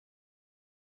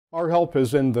Our help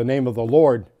is in the name of the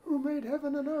Lord, who made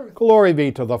heaven and earth. Glory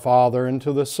be to the Father, and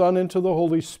to the Son, and to the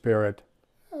Holy Spirit.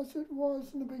 As it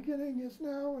was in the beginning, is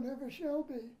now, and ever shall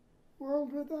be,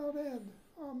 world without end.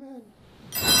 Amen.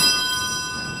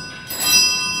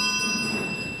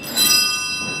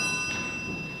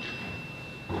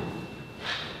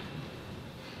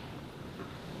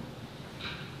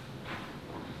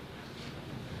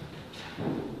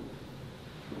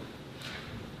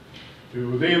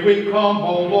 To thee we come,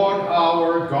 O Lord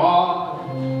our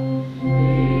God.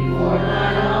 Before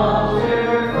thine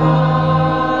altar,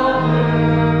 Father,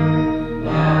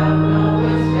 thou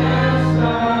knowest best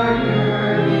our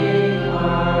yearning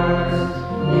hearts.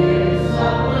 This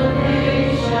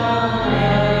supplication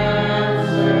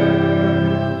answer.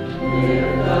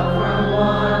 Lift up from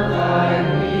one thy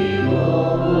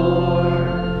people, Lord.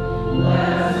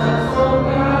 Bless us, O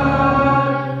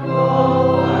God, O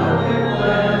Father,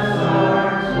 bless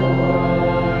our toil.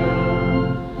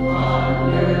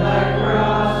 Under thy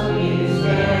cross we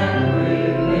stand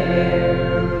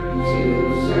prepared to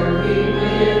serve thee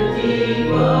with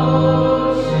devotion,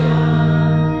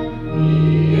 be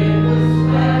it with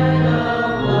sweat of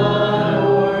blood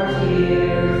or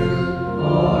tears,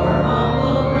 or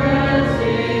humble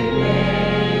resignation.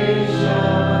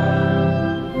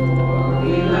 For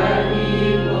we thy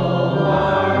people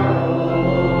are, O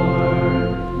Lord.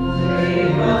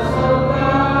 Save us, O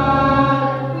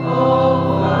God, O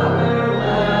Father,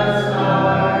 bless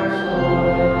our toil.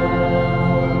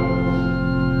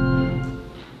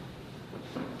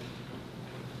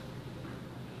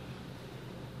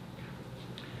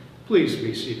 Please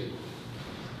be seated.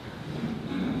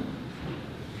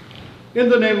 In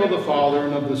the name of the Father,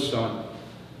 and of the Son,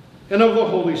 and of the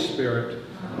Holy Spirit.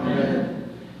 Amen.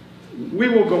 We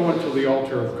will go into the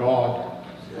altar of God.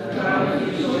 Thou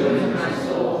rejoice my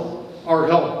soul. Our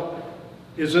help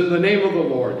is in the name of the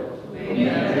Lord.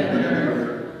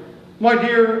 Amen. My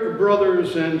dear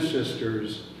brothers and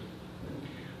sisters,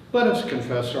 let us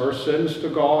confess our sins to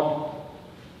God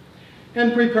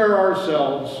and prepare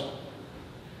ourselves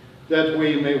that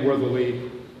we may worthily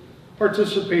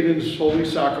participate in this holy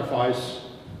sacrifice.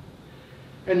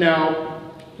 And now,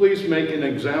 please make an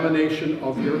examination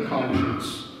of your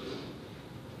conscience.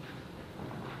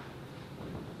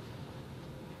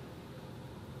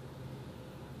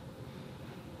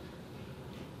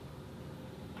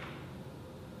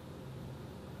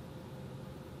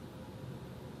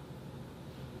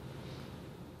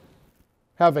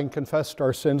 Having confessed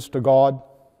our sins to God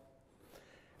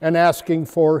and asking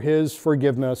for His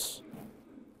forgiveness,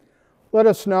 let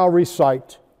us now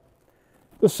recite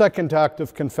the second act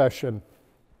of confession.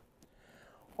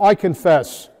 I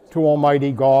confess to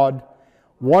Almighty God,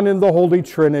 one in the Holy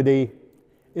Trinity,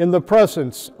 in the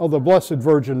presence of the Blessed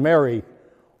Virgin Mary,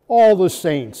 all the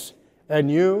saints,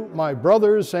 and you, my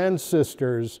brothers and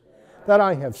sisters, that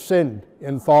I have sinned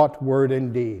in thought, word,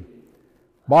 and deed,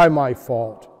 by my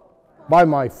fault, by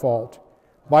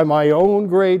my own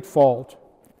great fault.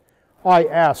 I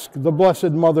ask the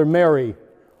Blessed Mother Mary,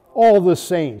 all the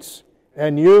saints,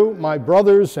 and you, my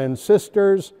brothers and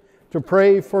sisters, to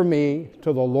pray for me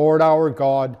to the Lord our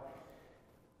God.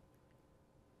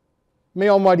 May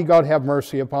Almighty God have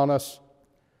mercy upon us,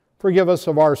 forgive us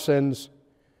of our sins,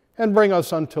 and bring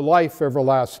us unto life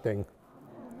everlasting.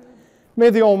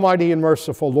 May the Almighty and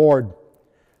merciful Lord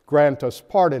grant us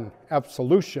pardon,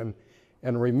 absolution,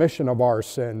 and remission of our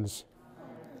sins.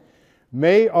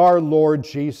 May our Lord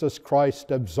Jesus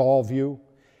Christ absolve you,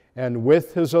 and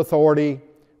with His authority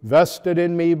vested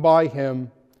in me by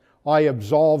Him, I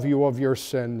absolve you of your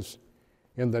sins.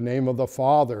 In the name of the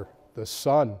Father, the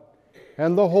Son,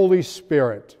 and the Holy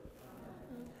Spirit.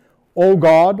 O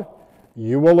God,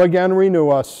 you will again renew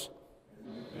us.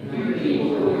 And your people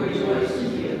will rejoice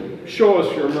in you. Show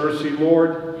us your mercy,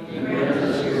 Lord. And grant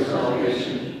us your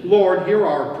salvation. Lord, hear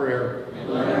our prayer. And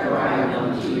let our cry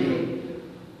unto you.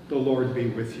 The Lord be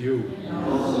with you. And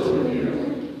also with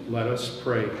you. Let us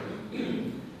pray.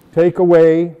 Take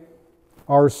away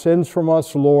our sins from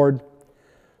us, Lord,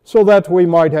 so that we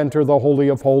might enter the Holy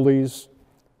of Holies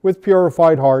with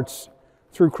purified hearts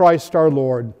through Christ our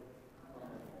Lord.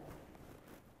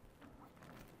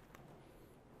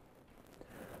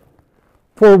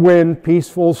 For when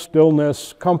peaceful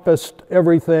stillness compassed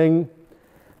everything,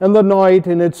 and the night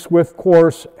in its swift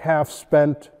course half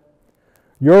spent,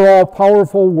 your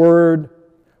all-powerful word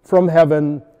from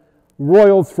heaven,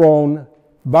 royal throne,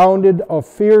 bounded a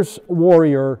fierce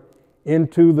warrior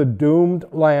into the doomed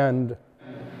land.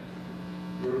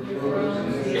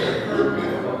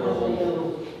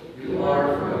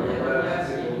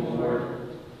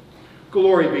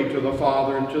 Glory be to the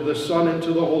Father, and to the Son, and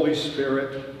to the Holy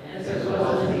Spirit. As it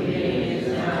was in the beginning, is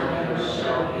now, and ever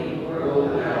shall be, world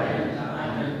without end.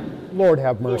 Amen. Lord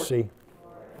have mercy.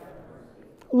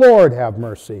 Lord have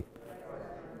mercy.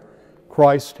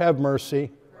 Christ have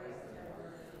mercy.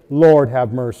 Lord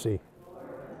have mercy.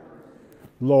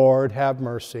 Lord have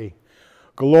mercy.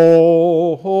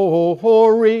 Glory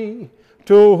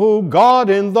to God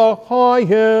in the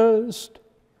highest,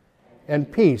 and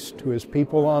peace to his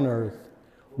people on earth.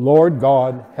 Lord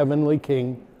God, heavenly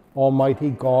King, almighty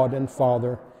God and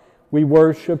Father, we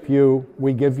worship you,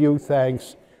 we give you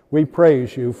thanks, we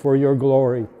praise you for your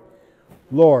glory.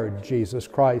 Lord Jesus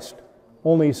Christ,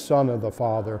 only Son of the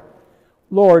Father,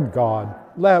 Lord God,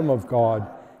 Lamb of God,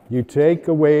 you take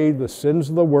away the sins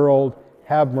of the world,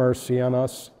 have mercy on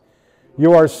us.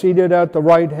 You are seated at the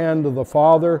right hand of the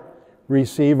Father,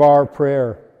 receive our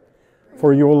prayer.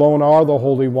 For you alone are the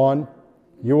Holy One,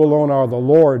 you alone are the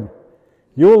Lord,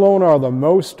 you alone are the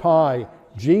Most High,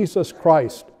 Jesus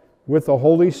Christ, with the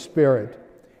Holy Spirit,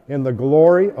 in the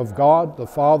glory of God the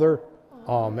Father.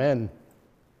 Amen.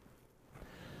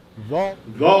 The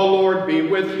Lord be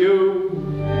with you.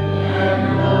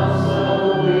 And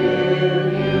also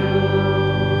with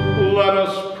you. Let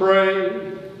us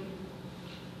pray.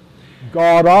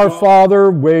 God our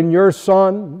Father, when your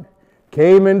Son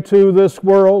came into this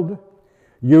world,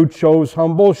 you chose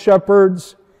humble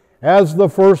shepherds as the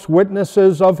first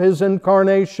witnesses of his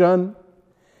incarnation.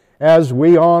 As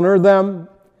we honor them,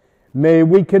 may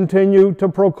we continue to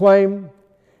proclaim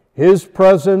his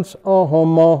presence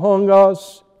among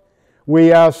us.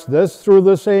 We ask this through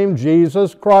the same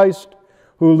Jesus Christ,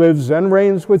 who lives and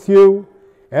reigns with you,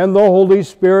 and the Holy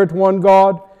Spirit, one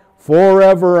God,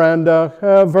 forever and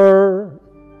ever.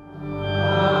 Amen.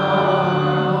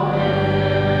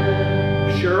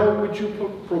 Cheryl, would you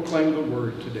proclaim the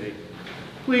word today?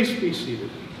 Please be seated.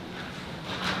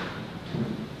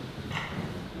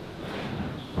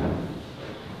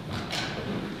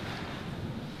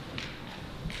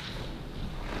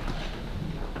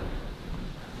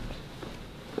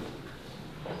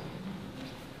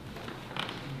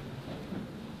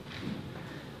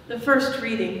 The first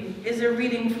reading is a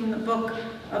reading from the book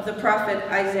of the prophet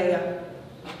Isaiah.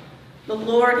 The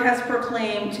Lord has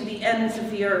proclaimed to the ends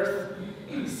of the earth,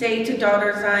 say to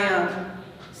daughter Zion,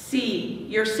 see,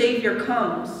 your Savior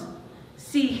comes.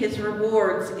 See, his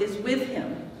rewards is with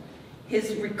him,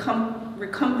 his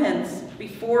recompense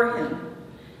before him.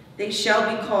 They shall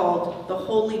be called the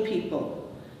holy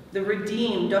people, the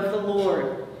redeemed of the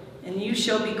Lord, and you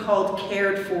shall be called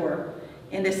cared for,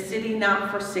 and a city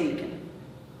not forsaken.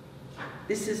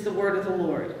 This is the word of the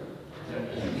Lord.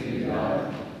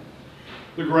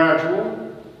 The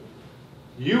gradual.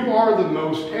 You are the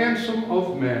most handsome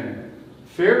of men.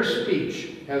 Fair speech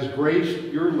has graced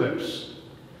your lips.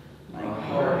 My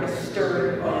heart is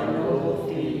stirred by a noble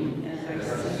theme as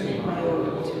I sing my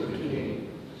ode to the King.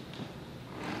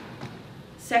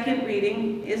 Second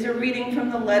reading is a reading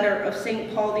from the letter of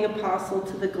St. Paul the Apostle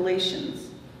to the Galatians.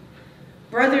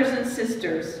 Brothers and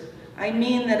sisters, I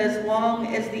mean that as long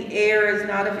as the heir is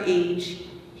not of age,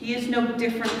 he is no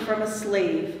different from a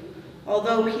slave,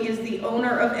 although he is the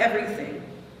owner of everything,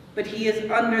 but he is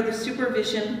under the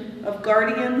supervision of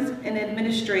guardians and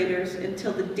administrators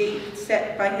until the date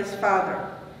set by his father.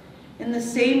 In the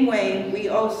same way, we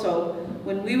also,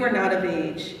 when we were not of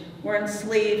age, were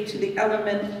enslaved to the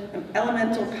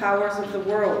elemental powers of the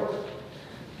world.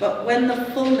 But when the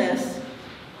fullness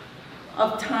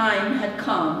of time had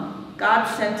come, God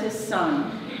sent his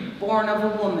Son, born of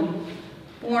a woman,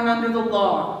 born under the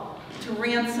law, to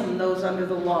ransom those under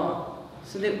the law,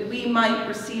 so that we might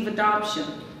receive adoption.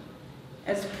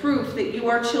 As proof that you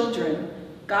are children,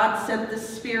 God sent the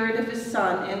Spirit of his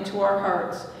Son into our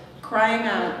hearts, crying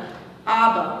out,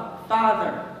 Abba,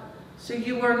 Father. So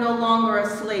you are no longer a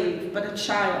slave, but a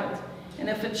child, and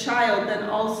if a child, then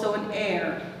also an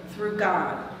heir through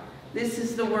God. This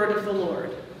is the word of the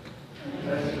Lord.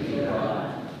 Thanks be to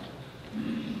God.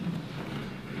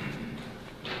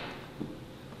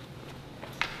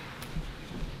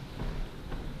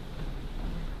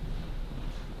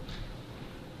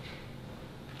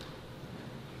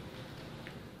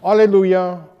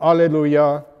 Alleluia,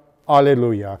 alleluia,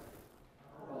 alleluia.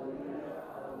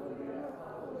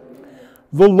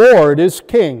 The Lord is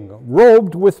King,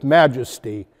 robed with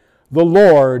majesty. The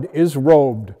Lord is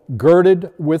robed,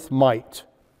 girded with might.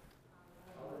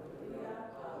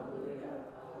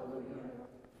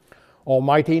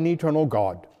 Almighty and eternal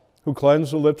God, who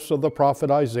cleansed the lips of the prophet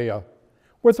Isaiah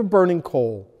with a burning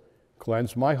coal,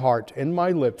 cleanse my heart and my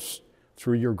lips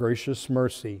through your gracious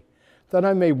mercy, that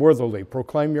I may worthily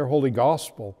proclaim your holy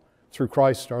gospel through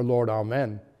Christ our Lord.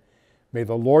 Amen. May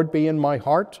the Lord be in my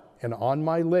heart and on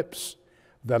my lips,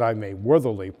 that I may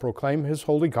worthily proclaim his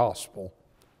holy gospel.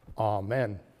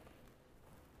 Amen.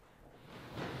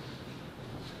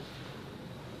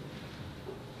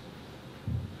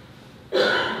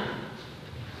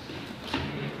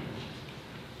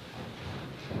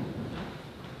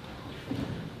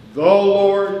 The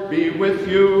Lord be with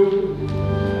you.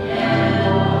 And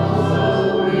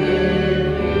also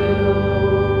with you.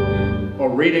 A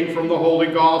reading from the Holy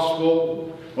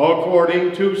Gospel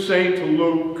according to St.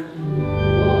 Luke.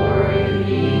 Glory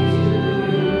be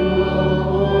to you,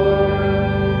 O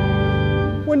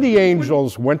Lord. When the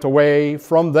angels went away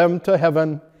from them to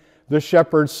heaven, the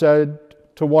shepherds said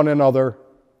to one another,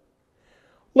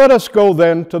 "Let us go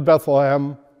then to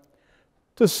Bethlehem,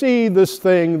 to see this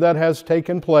thing that has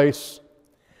taken place,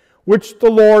 which the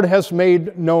Lord has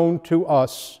made known to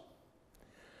us."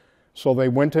 So they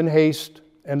went in haste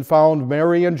and found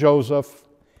Mary and Joseph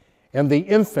and the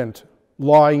infant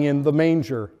lying in the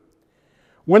manger.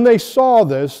 When they saw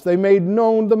this, they made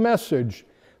known the message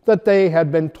that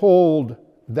had been told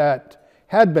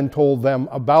them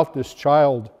about this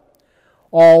child.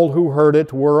 All who heard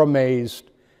it were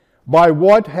amazed by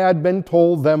what had been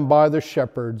told them by the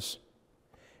shepherds.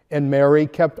 And Mary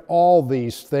kept all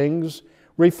these things,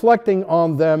 reflecting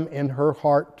on them in her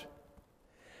heart.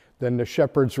 Then the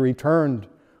shepherds returned,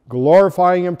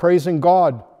 glorifying and praising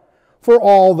God for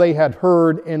all they had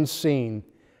heard and seen,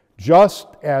 just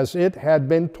as it had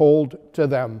been told to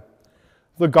them.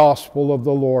 The Gospel of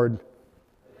the Lord.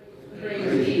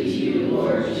 Praise be to you,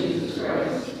 Lord Jesus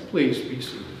Christ. Please be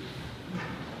seated.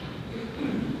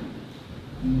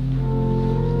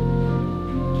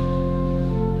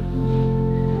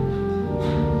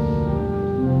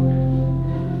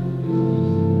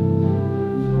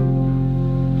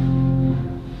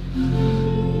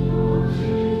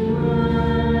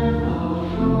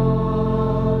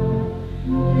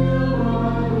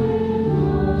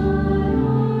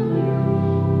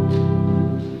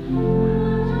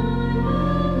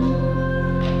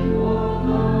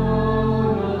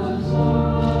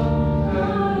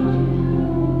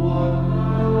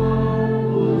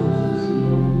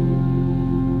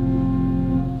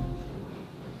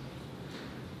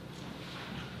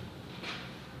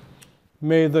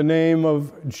 May the name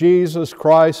of Jesus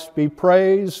Christ be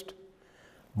praised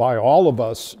by all of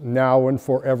us, now and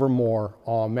forevermore.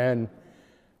 Amen.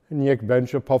 Niech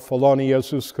będzie pochwalony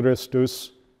Jezus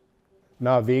Chrystus,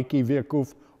 na wieki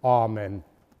wieków. Amen.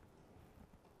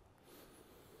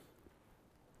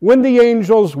 When the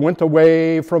angels went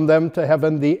away from them to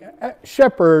heaven, the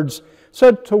shepherds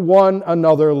said to one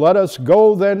another, "Let us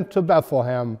go then to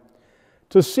Bethlehem,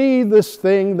 to see this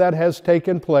thing that has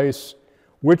taken place,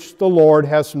 which the Lord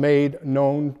has made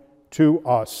known to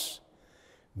us."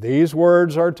 These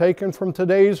words are taken from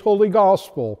today's Holy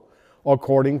Gospel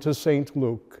according to St.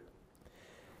 Luke.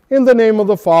 In the name of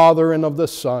the Father, and of the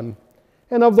Son,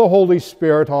 and of the Holy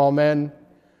Spirit, amen.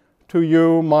 To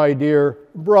you, my dear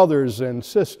brothers and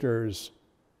sisters,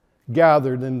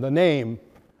 gathered in the name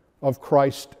of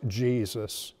Christ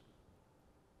Jesus.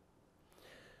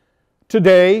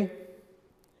 Today,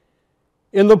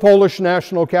 in the Polish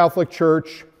National Catholic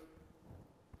Church,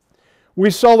 we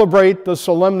celebrate the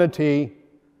solemnity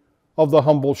of the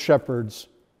humble shepherds.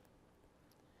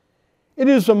 It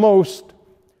is a most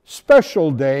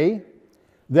special day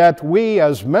that we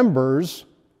as members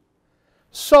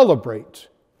celebrate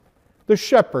the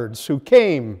shepherds who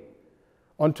came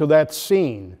unto that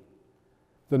scene,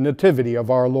 the Nativity of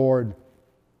our Lord.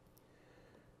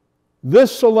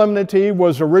 This solemnity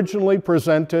was originally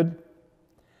presented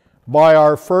by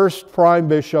our first Prime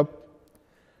Bishop,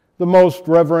 the Most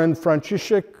Reverend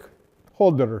Franciszek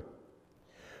Hodor,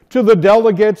 to the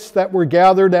delegates that were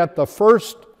gathered at the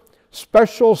first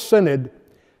special synod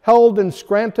held in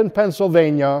Scranton,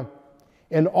 Pennsylvania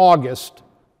in August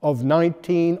of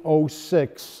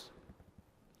 1906.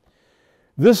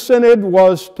 This synod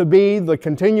was to be the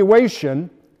continuation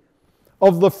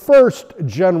of the first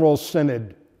General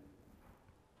Synod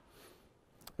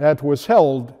that was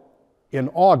held in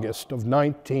August of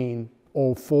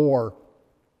 1904.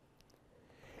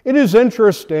 It is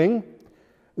interesting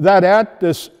that at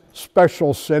this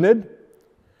special synod,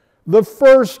 the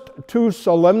first two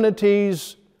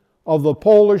solemnities of the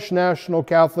Polish National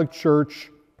Catholic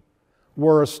Church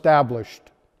were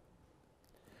established.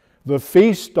 The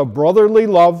Feast of Brotherly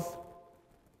Love,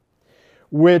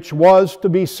 which was to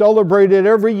be celebrated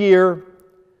every year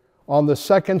on the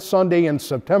second Sunday in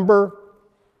September,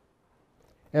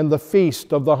 and the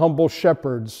Feast of the Humble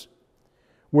Shepherds,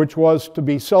 which was to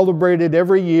be celebrated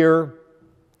every year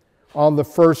on the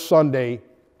first Sunday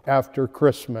after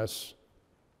Christmas.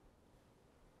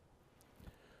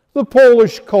 the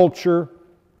Polish culture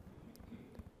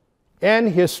and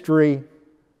history,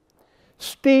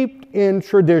 steeped in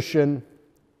tradition,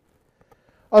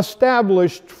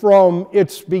 established from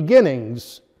its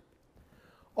beginnings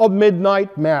a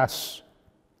midnight Mass,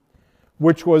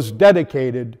 which was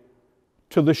dedicated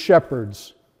to the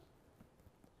shepherds.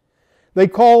 They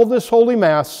call this Holy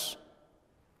Mass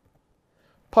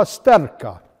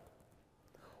Pasterka,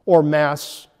 or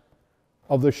Mass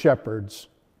of the Shepherds.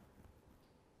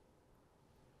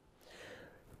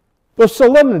 The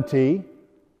solemnity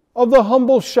of the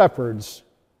humble shepherds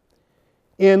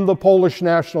in the Polish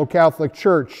National Catholic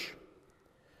Church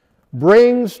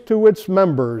brings to its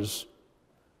members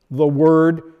the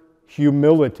word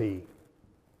humility.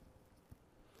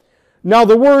 Now,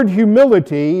 the word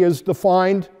humility is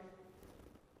defined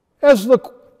as the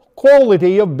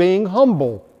quality of being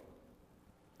humble.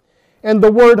 And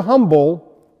the word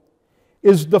humble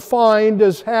is defined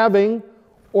as having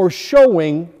or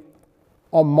showing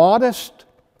a modest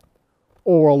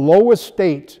or a low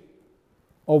estate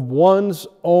of one's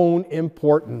own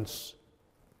importance.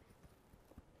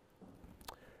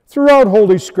 Throughout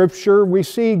Holy Scripture, we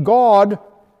see God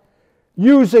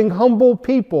using humble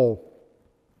people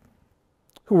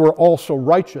who were also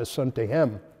righteous unto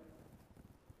Him.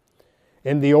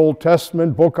 In the Old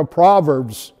Testament book of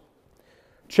Proverbs,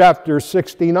 chapter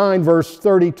 69, verse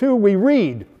 32, we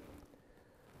read,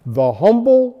 "The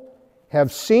humble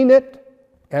have seen it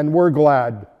and were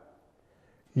glad.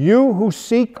 You who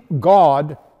seek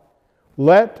God,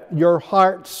 let your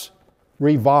hearts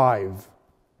revive."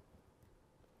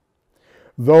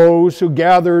 Those who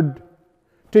gathered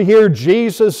to hear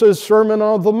Jesus' Sermon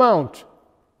on the Mount,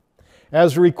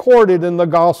 as recorded in the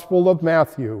Gospel of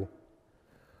Matthew,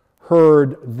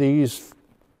 heard these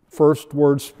first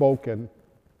words spoken: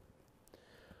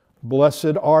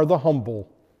 "Blessed are the humble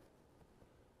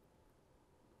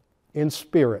in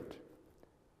spirit,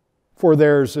 for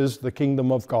theirs is the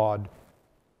kingdom of God."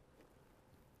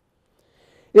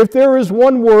 If there is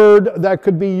one word that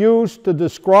could be used to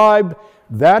describe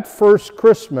that first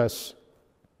Christmas,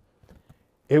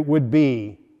 it would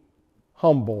be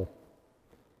humble.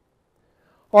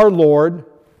 Our Lord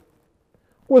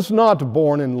was not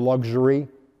born in luxury,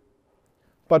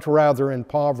 but rather in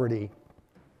poverty.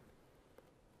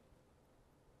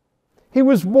 He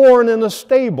was born in a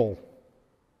stable,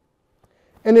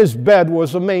 and His bed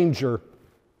was a manger,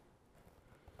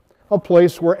 a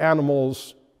place where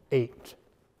animals ate.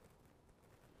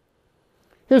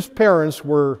 His parents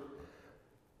were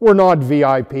not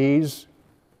VIPs.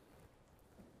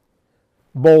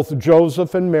 Both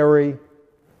Joseph and Mary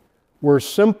were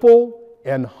simple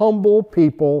and humble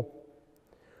people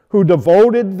who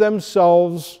devoted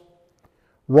themselves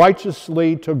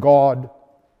righteously to God.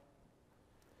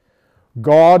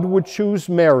 God would choose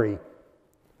Mary,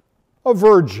 a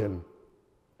virgin,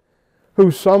 who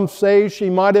some say she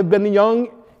might have been young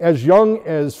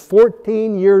as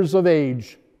 14 years of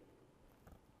age.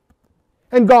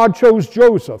 And God chose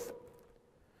Joseph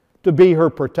to be her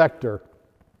protector.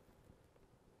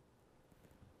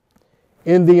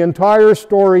 In the entire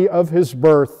story of His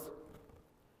birth,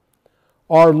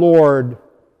 our Lord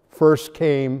first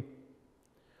came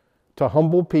to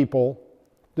humble people,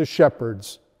 the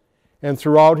shepherds, and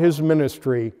throughout His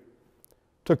ministry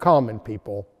to common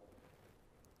people.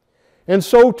 And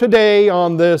so today,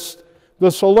 on this, the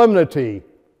solemnity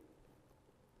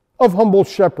of humble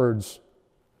shepherds,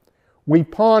 we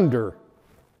ponder,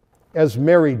 as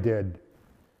Mary did,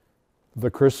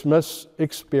 the Christmas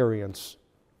experience.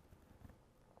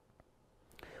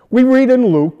 We read in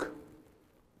Luke,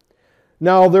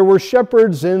 "Now there were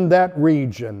shepherds in that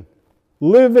region,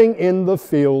 living in the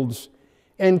fields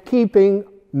and keeping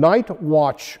night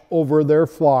watch over their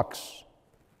flocks."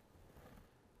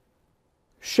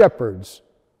 Shepherds,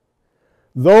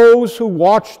 those who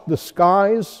watched the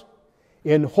skies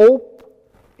in hope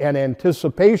and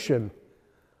anticipation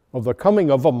of the coming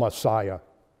of a Messiah.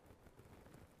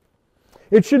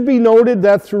 It should be noted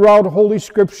that throughout Holy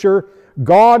Scripture,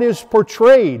 God is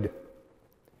portrayed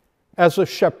as a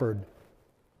shepherd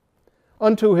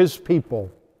unto His people.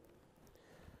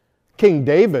 King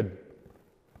David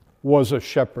was a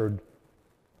shepherd,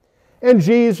 and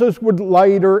Jesus would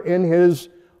later in His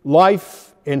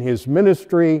life, in His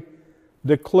ministry,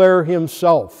 declare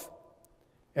Himself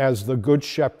as the Good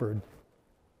Shepherd.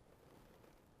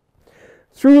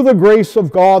 Through the grace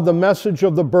of God, the message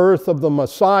of the birth of the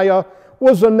Messiah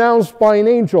was announced by an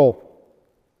angel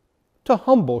to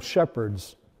humble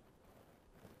shepherds.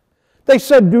 They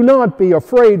said, "Do not be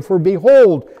afraid, for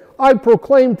behold, I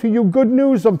proclaim to you good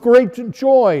news of great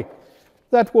joy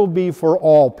that will be for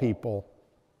all people.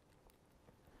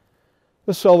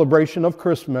 the celebration of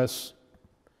Christmas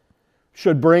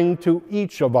should bring to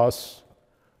each of us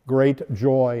great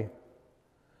joy.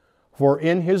 For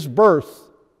in his birth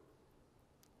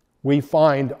we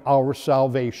find our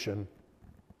salvation.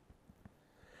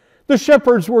 The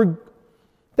shepherds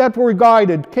that were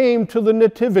guided came to the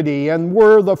nativity and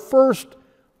were the first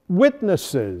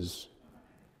witnesses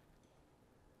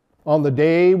on the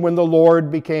day when the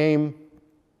Lord became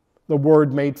the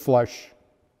Word made flesh.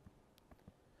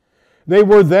 They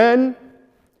were then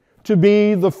to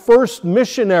be the first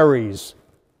missionaries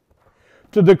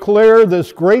to declare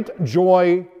this great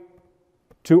joy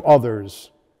to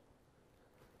others.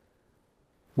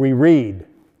 We read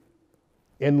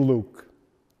in Luke,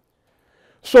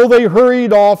 "So they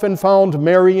hurried off and found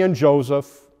Mary and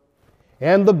Joseph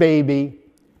and the baby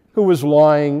who was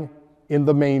lying in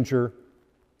the manger.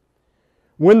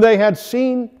 When they had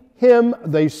seen him,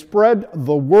 they spread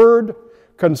the word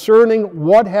concerning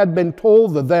what had been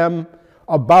told them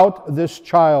about this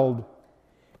child,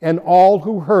 and all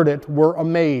who heard it were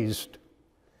amazed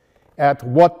at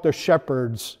what the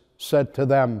shepherds said to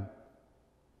them.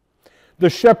 The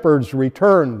shepherds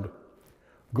returned,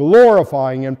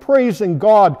 glorifying and praising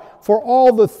God for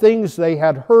all the things they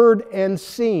had heard and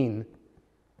seen,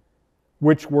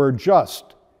 which were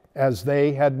just as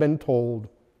they had been told."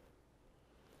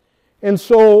 And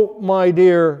so, my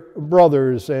dear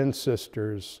brothers and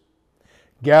sisters,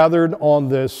 gathered on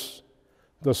this,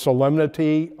 the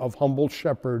solemnity of humble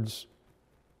shepherds,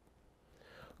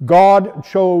 God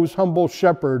chose humble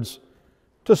shepherds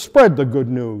to spread the good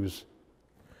news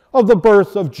of the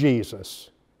birth of Jesus,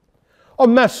 a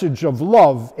message of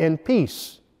love and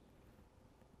peace.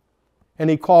 And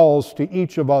he calls to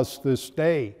each of us this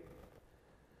day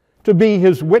to be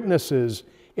his witnesses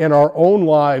in our own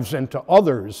lives and to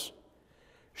others,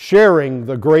 sharing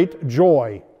the great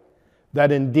joy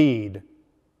that indeed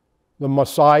the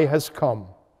Messiah has come.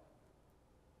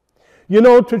 You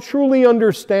know, to truly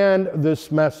understand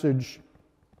this message,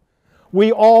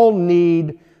 we all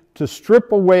need to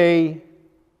strip away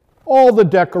all the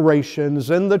decorations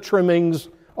and the trimmings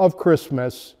of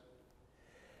Christmas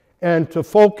and to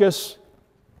focus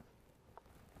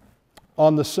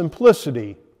on the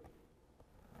simplicity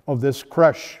of this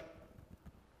creche.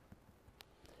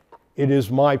 It is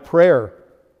my prayer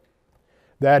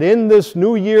that in this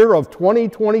new year of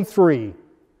 2023,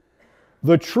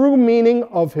 the true meaning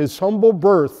of his humble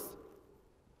birth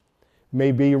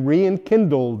may be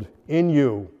rekindled in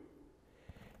you,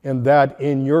 and that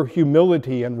in your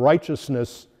humility and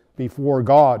righteousness before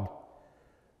God,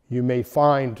 you may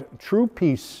find true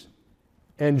peace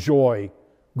and joy,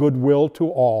 goodwill to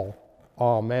all.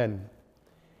 Amen.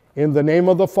 In the name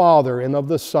of the Father, and of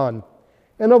the Son,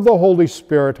 and of the Holy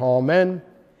Spirit, amen.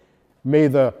 May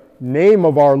the name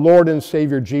of our Lord and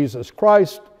Savior Jesus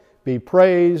Christ be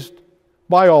praised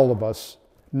by all of us,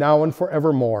 now and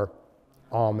forevermore.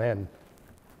 Amen.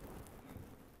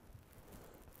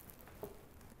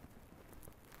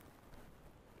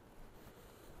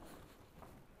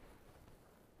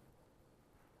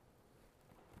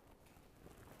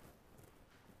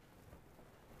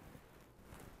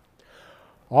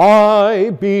 I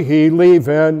believe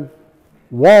in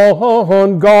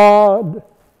one God,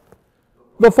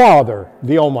 the Father,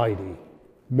 the Almighty,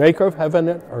 maker of heaven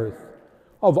and earth,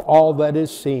 of all that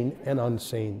is seen and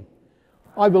unseen.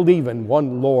 I believe in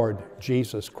one Lord,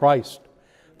 Jesus Christ,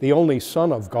 the only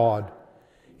Son of God,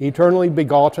 eternally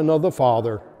begotten of the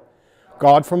Father,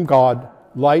 God from God,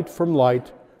 light from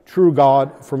light, true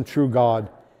God from true God,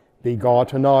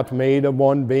 begotten, not made, of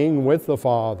one being with the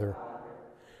Father.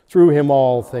 Through him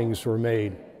all things were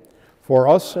made. For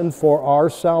us and for our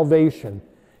salvation,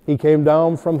 he came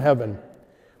down from heaven.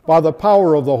 By the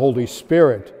power of the Holy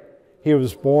Spirit, he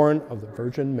was born of the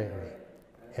Virgin Mary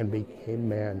and became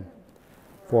man.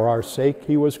 For our sake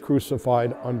he was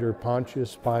crucified under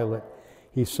Pontius Pilate.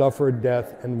 He suffered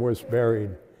death and was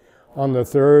buried. On the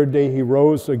third day he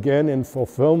rose again in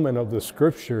fulfillment of the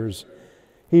Scriptures.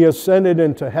 He ascended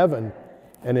into heaven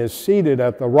and is seated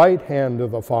at the right hand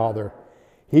of the Father.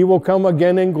 He will come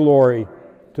again in glory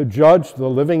to judge the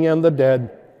living and the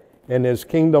dead, and his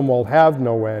kingdom will have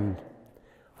no end.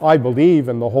 I believe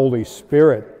in the Holy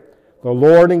Spirit, the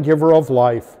Lord and giver of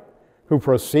life, who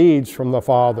proceeds from the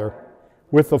Father.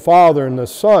 With the Father and the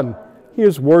Son, he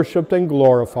is worshiped and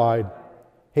glorified.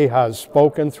 He has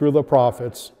spoken through the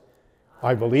prophets.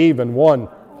 I believe in one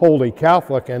holy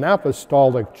Catholic and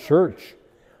Apostolic Church.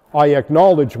 I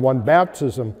acknowledge one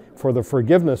baptism for the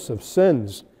forgiveness of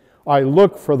sins. I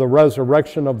look for the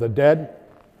resurrection of the dead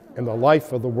and the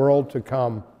life of the world to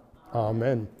come.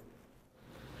 Amen.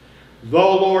 The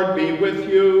Lord be with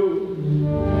you.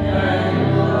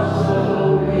 And also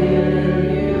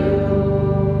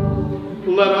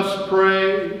Let us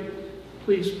pray.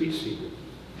 Please be seated.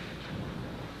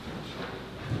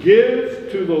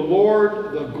 Give to the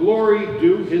Lord the glory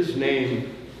due his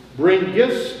name. Bring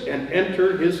gifts and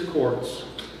enter his courts.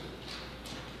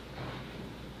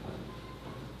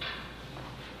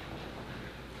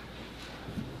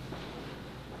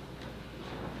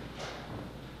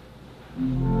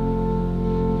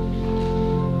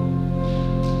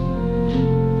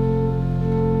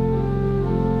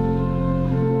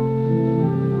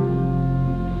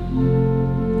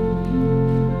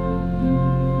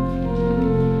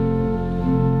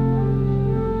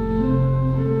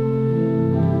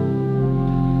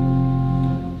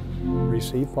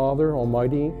 Receive, Father,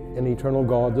 Almighty and eternal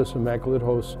God, this immaculate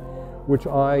host, which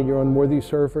I, your unworthy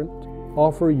servant,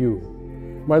 offer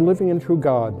you, my living and true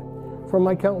God, for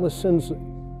my countless sins,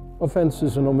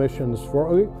 offenses, and omissions,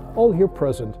 for all here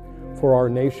present, for our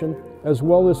nation, as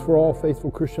well as for all faithful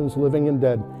Christians living and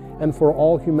dead, and for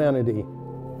all humanity.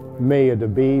 May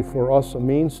it be for us a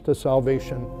means to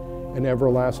salvation and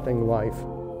everlasting life.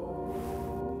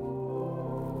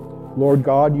 Lord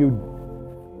God, you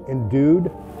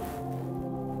endued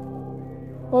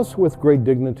us with great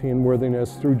dignity and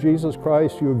worthiness. Through Jesus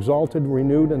Christ, you exalted,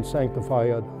 renewed, and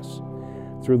sanctified us.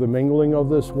 Through the mingling of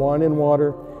this wine and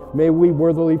water, may we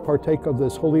worthily partake of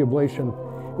this holy oblation,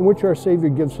 in which our Savior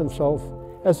gives himself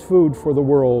as food for the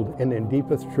world, and in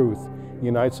deepest truth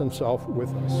unites himself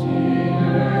with us.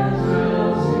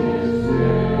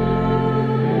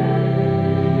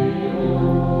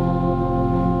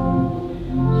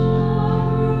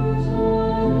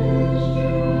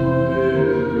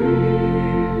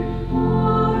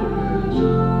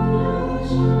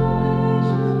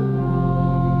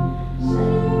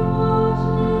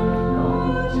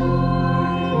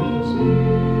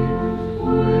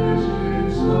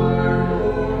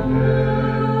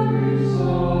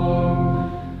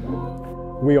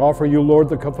 We offer you, Lord,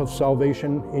 the cup of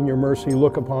salvation. In your mercy,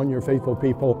 look upon your faithful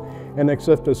people and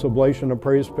accept this oblation of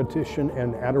praise, petition,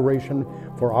 and adoration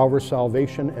for our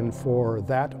salvation and for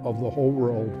that of the whole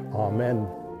world. Amen.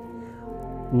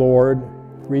 Lord,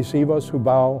 receive us who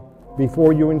bow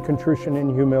before you in contrition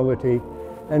and humility,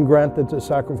 and grant that the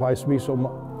sacrifice be so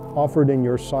offered in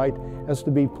your sight as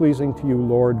to be pleasing to you,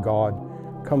 Lord God.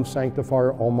 Come sanctify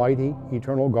our Almighty,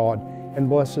 eternal God, and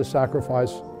bless this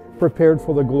sacrifice prepared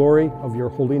for the glory of your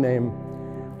holy name.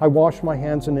 I wash my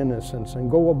hands in innocence and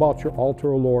go about your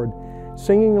altar, O Lord,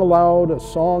 singing aloud a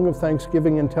song of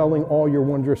thanksgiving and telling all your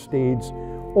wondrous deeds.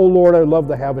 O Lord, I love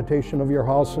the habitation of your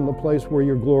house and the place where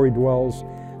your glory dwells.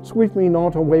 Sweep me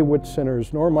not away with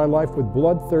sinners, nor my life with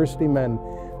bloodthirsty men,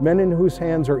 men in whose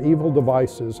hands are evil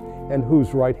devices and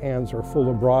whose right hands are full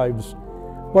of bribes.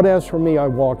 But as for me, I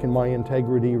walk in my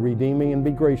integrity. Redeem me and be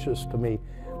gracious to me.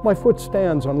 My foot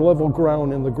stands on level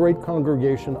ground. In the great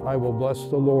congregation I will bless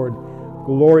the Lord.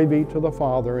 Glory be to the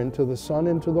Father, and to the Son,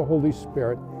 and to the Holy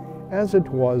Spirit, as it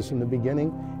was in the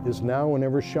beginning, is now, and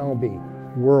ever shall be,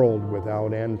 world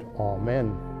without end.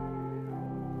 Amen.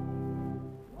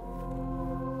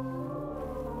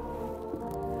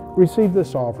 Receive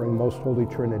this offering, most Holy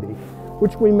Trinity,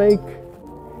 which we make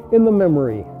in the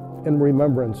memory and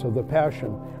remembrance of the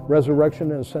passion,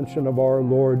 resurrection, and ascension of our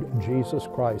Lord Jesus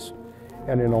Christ,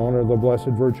 and in honor of the Blessed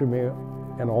Virgin Mary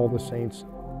and all the saints,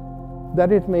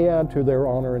 that it may add to their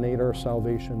honor and aid our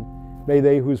salvation. May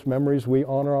they whose memories we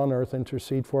honor on earth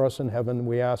intercede for us in heaven.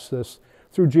 We ask this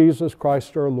through Jesus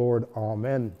Christ our Lord.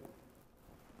 Amen.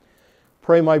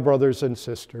 Pray, my brothers and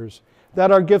sisters,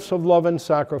 that our gifts of love and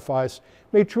sacrifice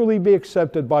may truly be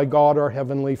accepted by God our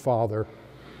Heavenly Father.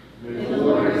 May the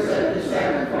Lord accept the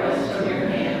sacrifice from your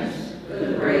hands for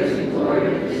the praise and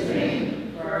glory of his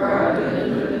name, for our good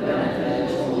and for the benefit of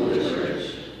his holy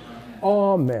church.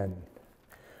 Amen.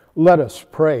 Let us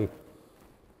pray.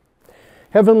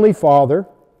 Heavenly Father,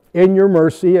 in your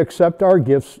mercy, accept our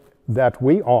gifts that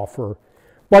we offer.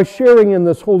 By sharing in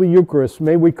this Holy Eucharist,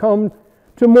 may we come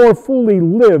to more fully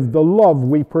live the love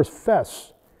we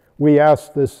profess. We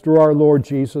ask this through our Lord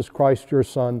Jesus Christ, your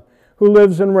Son, who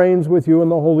lives and reigns with you in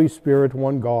the Holy Spirit,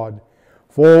 one God,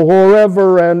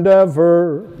 forever and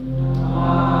ever. Amen.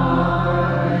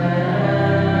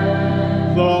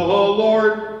 The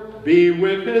Lord be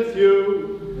with you.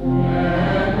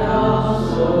 And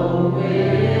also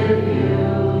with you.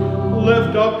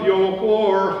 Lift up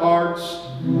your hearts.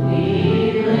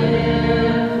 We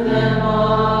lift them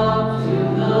up to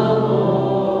the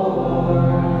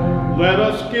Lord. Let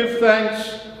us give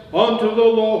thanks unto the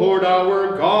Lord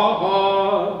our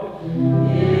God.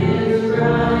 It is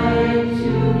right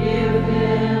to give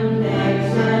him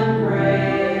thanks and praise.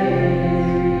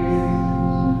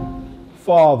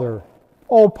 Father,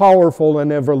 all-powerful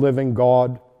and ever-living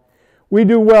God, We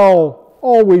do well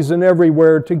always and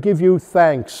everywhere to give you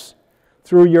thanks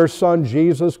through your Son,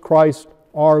 Jesus Christ,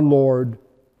 our Lord.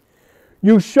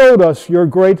 You showed us your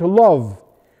great love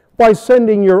by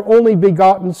sending your only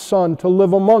begotten Son to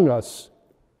live among us.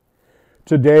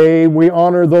 Today we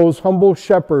honor those humble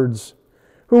shepherds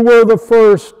who were the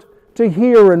first to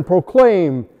hear and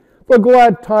proclaim the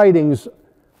glad tidings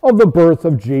of the birth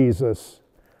of Jesus,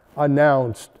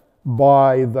 announced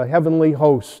by the heavenly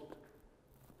host.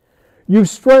 You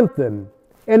strengthen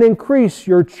and increase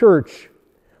your church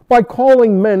by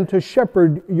calling men to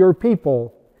shepherd your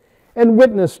people and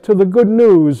witness to the good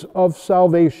news of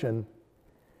salvation.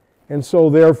 And so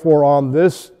therefore on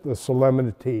this, the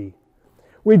solemnity,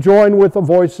 we join with the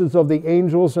voices of the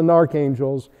angels and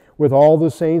archangels, with all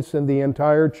the saints and the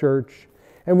entire church,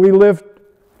 and we lift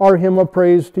our hymn of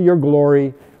praise to your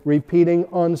glory, repeating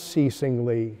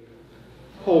unceasingly,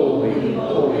 Holy,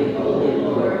 holy, holy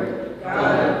Lord,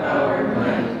 God of power and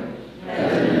might,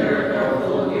 heaven and earth are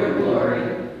full of your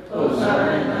glory.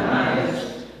 Hosanna in the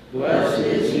highest. Blessed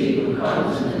is he who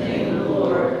comes in the name of the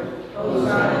Lord.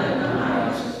 Hosanna in the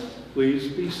highest. Please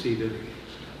be seated.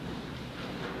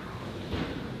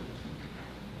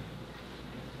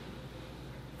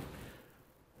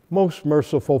 Most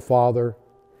merciful Father,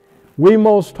 we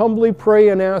most humbly pray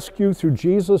and ask you through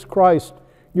Jesus Christ,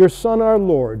 your Son, our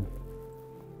Lord,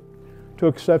 to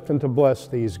accept and to bless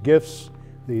these gifts,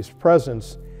 these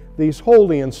presents, these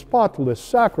holy and spotless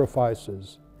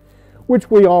sacrifices,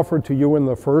 which we offer to you in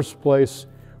the first place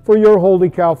for your holy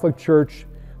Catholic Church,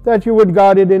 that you would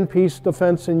guide it in peace,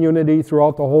 defense, and unity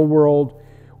throughout the whole world,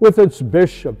 with its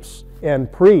bishops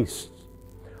and priests,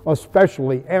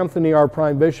 especially Anthony, our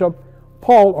Prime Bishop,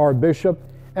 Paul, our Bishop,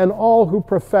 and all who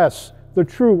profess the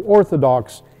true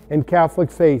Orthodox and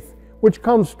Catholic faith, which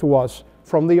comes to us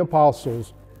from the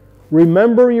apostles.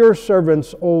 Remember your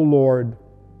servants, O Lord.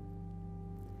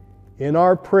 In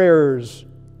our prayers,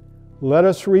 let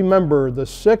us remember the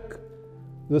sick,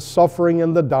 the suffering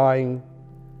and the dying,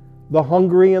 the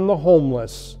hungry and the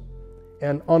homeless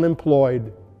and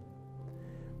unemployed.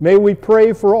 May we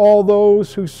pray for all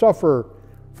those who suffer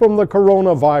from the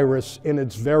coronavirus in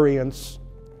its variants,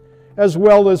 as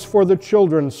well as for the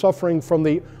children suffering from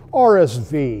the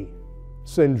RSV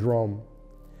syndrome.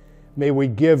 May we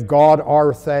give God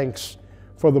our thanks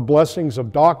for the blessings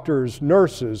of doctors,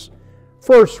 nurses,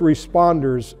 first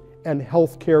responders, and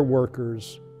healthcare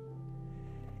workers.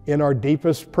 In our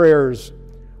deepest prayers,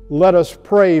 let us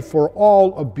pray for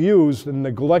all abused and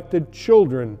neglected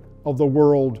children of the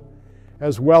world,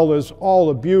 as well as all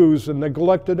abused and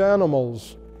neglected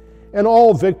animals, and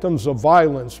all victims of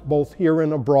violence, both here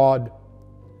and abroad.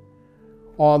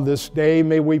 On this day,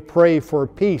 may we pray for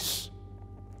peace.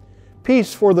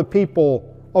 Peace for the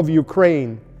people of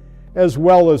Ukraine, as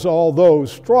well as all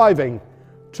those striving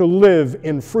to live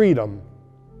in freedom.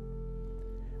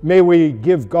 May we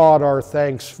give God our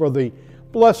thanks for the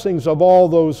blessings of all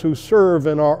those who serve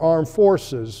in our armed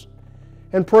forces,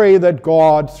 and pray that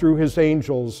God, through his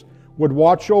angels, would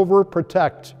watch over,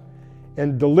 protect,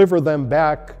 and deliver them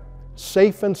back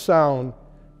safe and sound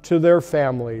to their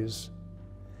families.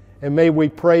 And may we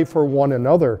pray for one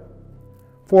another,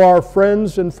 for our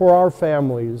friends and for our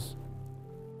families.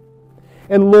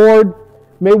 And Lord,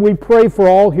 may we pray for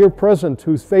all here present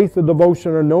whose faith and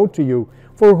devotion are known to you,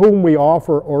 for whom we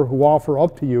offer or who offer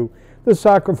up to you the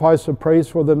sacrifice of praise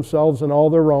for themselves and all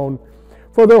their own,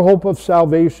 for their hope of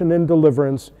salvation and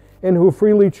deliverance, and who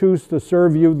freely choose to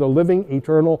serve you, the living,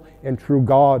 eternal, and true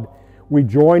God. We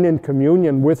join in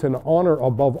communion with and honor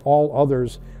above all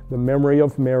others the memory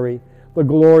of Mary, the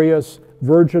glorious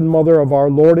Virgin Mother of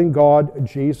our Lord and God,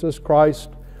 Jesus Christ,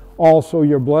 also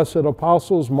your blessed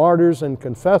apostles, martyrs, and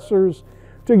confessors,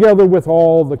 together with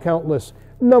all the countless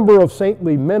number of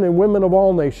saintly men and women of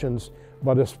all nations,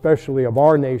 but especially of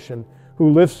our nation, who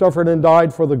lived, suffered, and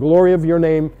died for the glory of your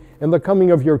name and the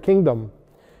coming of your kingdom.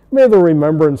 May the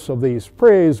remembrance of these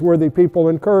praiseworthy people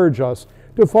encourage us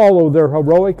to follow their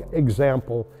heroic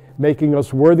example, making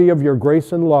us worthy of your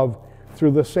grace and love,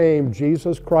 through the same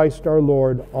Jesus Christ our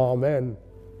Lord. Amen.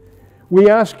 We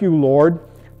ask you, Lord,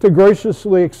 to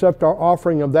graciously accept our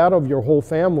offering of that of your whole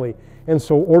family, and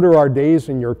so order our days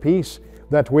in your peace,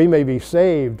 that we may be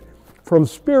saved from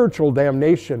spiritual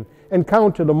damnation and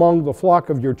counted among the flock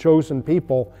of your chosen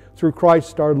people, through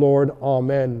Christ our Lord.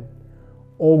 Amen.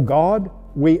 O God,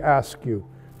 we ask you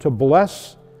to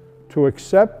bless, to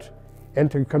accept,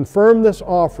 and to confirm this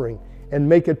offering, and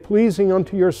make it pleasing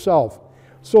unto yourself,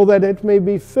 so that it may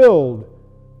be filled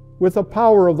with the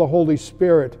power of the Holy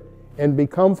Spirit, and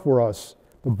become for us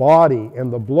the body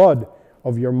and the blood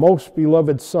of your most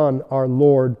beloved Son, our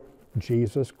Lord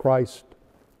Jesus Christ.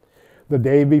 the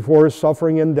day before his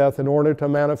suffering and death, in order to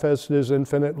manifest his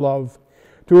infinite love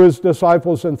to his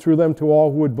disciples and through them to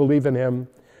all who would believe in him,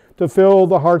 to fill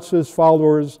the hearts of his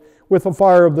followers with the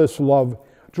fire of this love,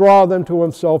 draw them to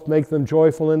himself, make them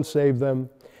joyful, and save them.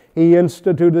 He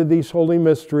instituted these holy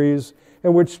mysteries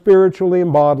in which spiritually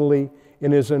and bodily,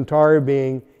 in his entire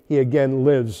being, he again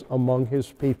lives among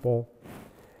his people.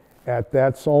 At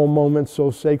that solemn moment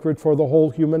so sacred for the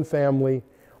whole human family,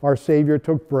 our Savior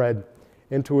took bread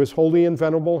into his holy and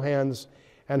venerable hands,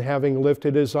 and having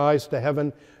lifted his eyes to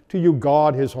heaven, to you,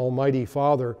 God, his almighty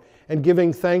Father, and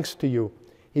giving thanks to you,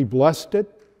 he blessed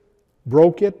it,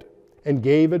 broke it, and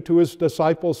gave it to his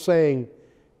disciples, saying,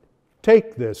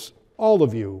 "Take this, all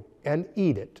of you, and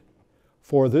eat it,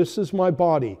 for this is my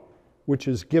body, which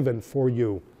is given for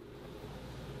you."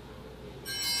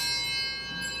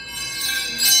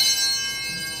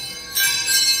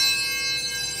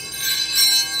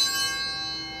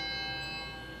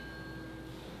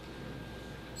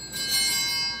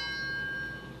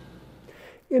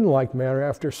 In like manner,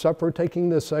 after supper, taking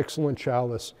this excellent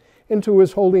chalice into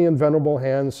his holy and venerable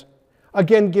hands,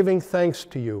 again giving thanks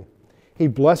to you, he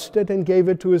blessed it and gave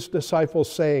it to his disciples,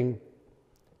 saying,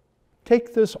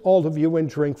 "Take this, all of you, and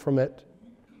drink from it,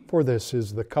 for this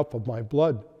is the cup of my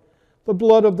blood, the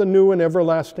blood of the new and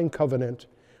everlasting covenant,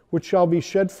 which shall be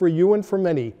shed for you and for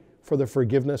many for the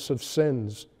forgiveness of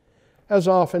sins. As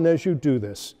often as you do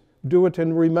this, do it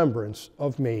in remembrance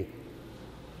of me."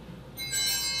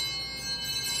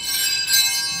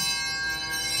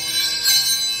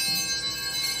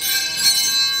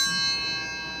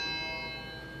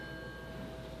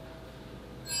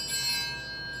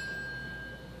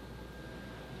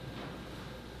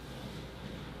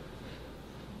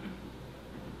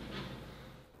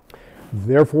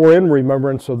 Therefore, in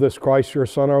remembrance of this Christ, your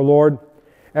Son, our Lord,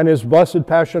 and his blessed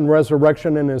passion,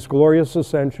 resurrection, and his glorious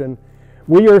ascension,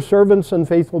 we, your servants and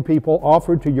faithful people,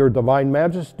 offer to your divine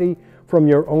majesty from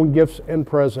your own gifts and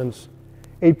presents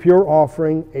a pure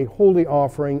offering, a holy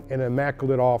offering, an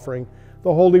immaculate offering,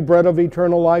 the holy bread of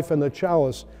eternal life and the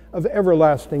chalice of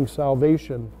everlasting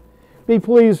salvation. Be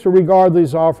pleased to regard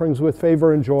these offerings with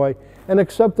favor and joy, and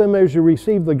accept them as you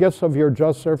receive the gifts of your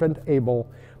just servant Abel,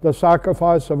 the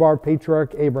sacrifice of our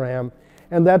patriarch Abraham,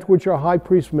 and that which our high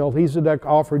priest Melchizedek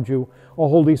offered you, a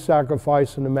holy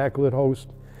sacrifice and immaculate host.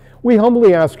 We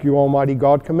humbly ask you, Almighty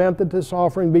God, command that this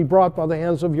offering be brought by the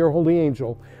hands of your holy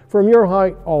angel from your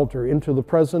high altar into the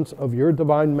presence of your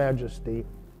divine majesty,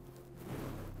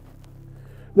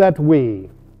 that we,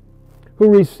 who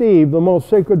receive the most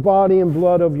sacred body and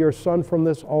blood of your Son from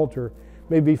this altar,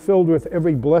 may be filled with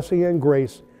every blessing and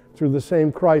grace through the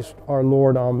same Christ our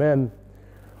Lord. Amen.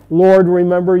 Lord,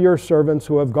 remember your servants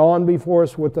who have gone before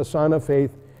us with the sign of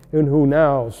faith and who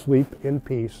now sleep in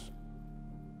peace.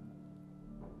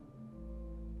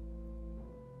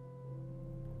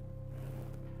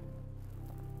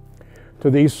 To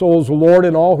these souls, Lord,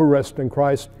 and all who rest in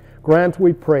Christ, grant,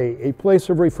 we pray, a place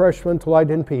of refreshment, light,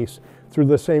 and peace through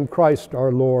the same Christ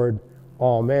our Lord.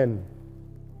 Amen.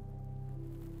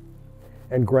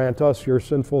 And grant us, your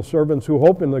sinful servants who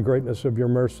hope in the greatness of your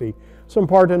mercy, some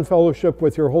part in fellowship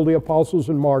with your holy apostles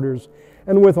and martyrs,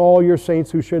 and with all your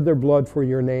saints who shed their blood for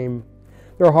your name.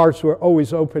 Their hearts were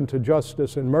always open to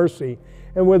justice and mercy,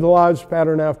 and with lives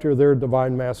patterned after their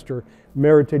divine Master,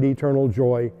 merited eternal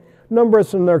joy. Number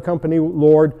us in their company,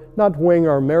 Lord, not weighing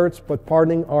our merits, but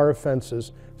pardoning our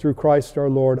offenses, through Christ our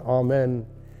Lord. Amen.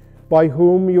 By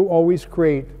whom you always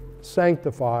create,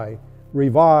 sanctify,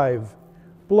 revive,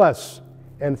 bless,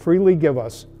 and freely give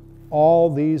us all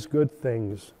these good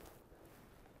things.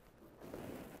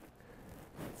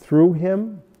 Through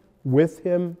him, with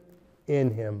him,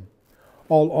 in him.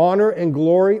 All honor and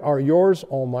glory are yours,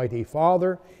 Almighty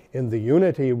Father, in the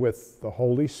unity with the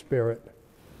Holy Spirit.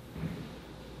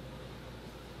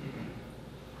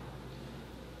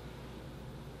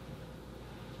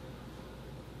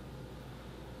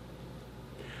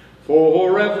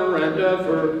 Forever and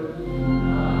ever.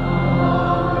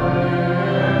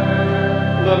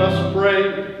 Amen. Let us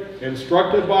pray.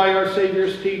 Instructed by our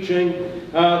Savior's teaching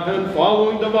and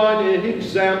following divine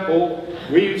example,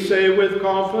 we say with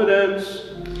confidence,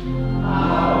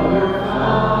 Our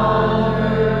Father,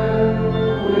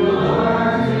 who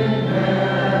art in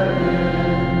heaven,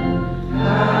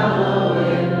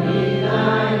 hallowed be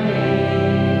thy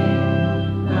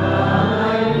name.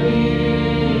 Thy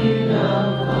kingdom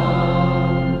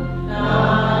come,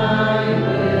 thy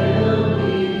will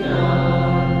be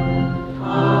done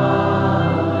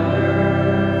on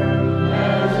earth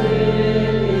as it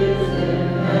is in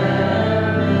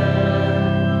heaven.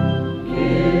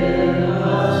 Give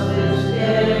us this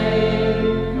day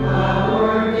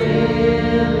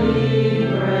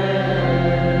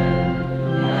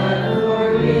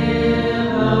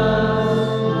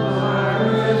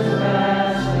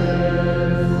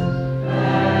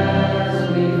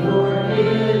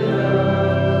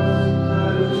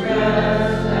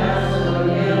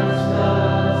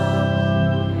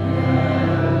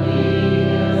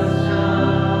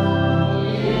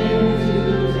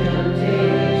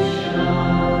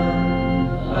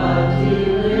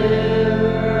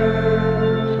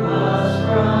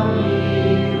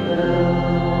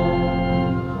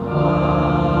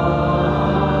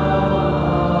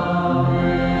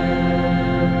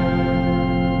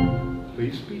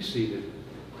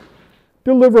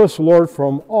Deliver us, Lord,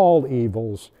 from all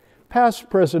evils, past,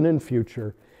 present, and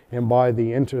future, and by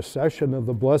the intercession of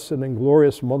the blessed and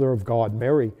glorious Mother of God,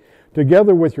 Mary,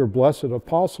 together with your blessed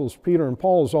apostles, Peter and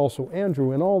Paul, as also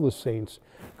Andrew and all the saints,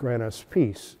 grant us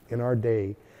peace in our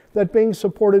day, that being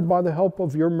supported by the help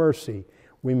of your mercy,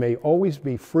 we may always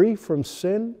be free from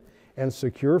sin and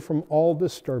secure from all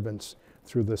disturbance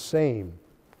through the same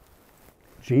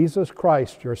Jesus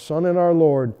Christ, your Son and our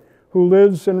Lord, who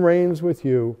lives and reigns with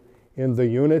you in the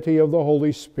unity of the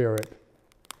Holy Spirit,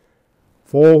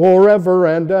 forever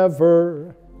and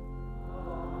ever.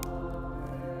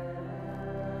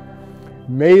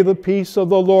 May the peace of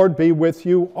the Lord be with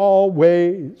you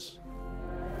always.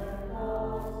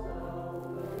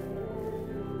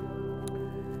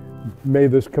 May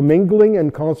this commingling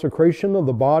and consecration of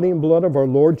the body and blood of our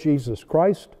Lord Jesus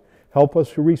Christ help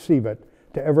us to receive it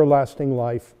to everlasting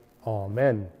life.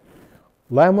 Amen.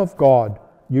 Lamb of God,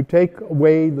 you take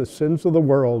away the sins of the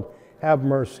world, have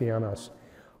mercy on us.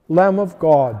 Lamb of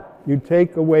God, you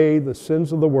take away the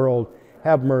sins of the world,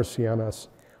 have mercy on us.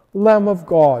 Lamb of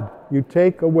God, you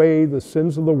take away the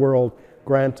sins of the world,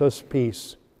 grant us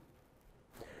peace.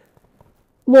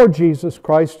 Lord Jesus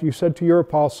Christ, you said to your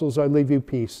apostles, I leave you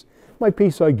peace. My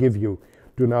peace I give you.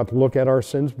 Do not look at our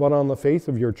sins, but on the faith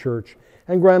of your church,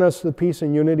 and grant us the peace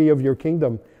and unity of your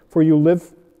kingdom, for you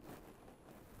live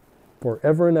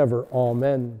forever and ever.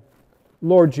 Amen.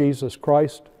 Lord Jesus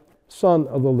Christ, Son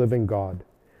of the living God,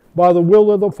 by the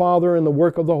will of the Father and the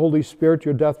work of the Holy Spirit,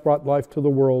 your death brought life to the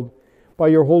world. By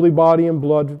your holy body and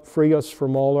blood, free us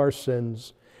from all our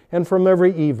sins and from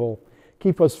every evil.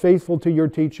 Keep us faithful to your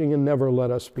teaching and never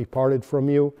let us be parted from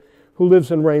you, who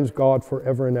lives and reigns God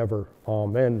forever and ever.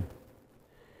 Amen.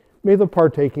 May the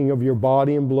partaking of your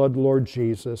body and blood, Lord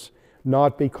Jesus,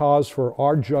 not be cause for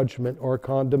our judgment or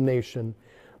condemnation,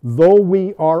 though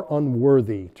we are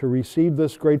unworthy to receive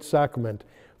this great sacrament,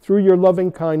 through your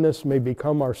loving kindness may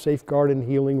become our safeguard and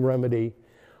healing remedy.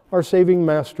 Our saving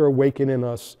Master, awaken in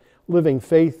us living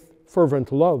faith,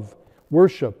 fervent love,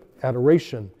 worship,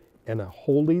 adoration, and a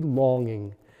holy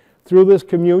longing. Through this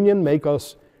communion, make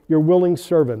us your willing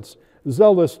servants,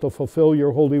 zealous to fulfill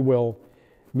your holy will.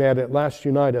 May it at last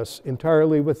unite us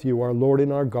entirely with you, our Lord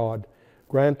and our God.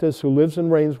 Grant us, who lives and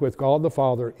reigns with God the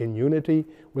Father in unity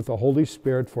with the Holy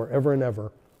Spirit forever and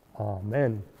ever.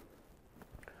 Amen.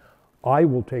 I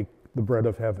will take the bread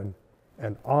of heaven,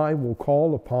 and I will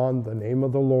call upon the name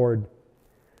of the Lord.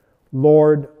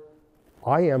 Lord,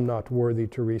 I am not worthy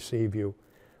to receive you,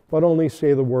 but only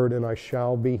say the word, and I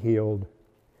shall be healed.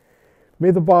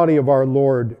 May the body of our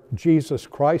Lord Jesus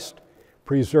Christ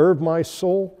preserve my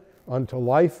soul unto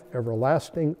life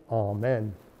everlasting.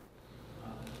 Amen.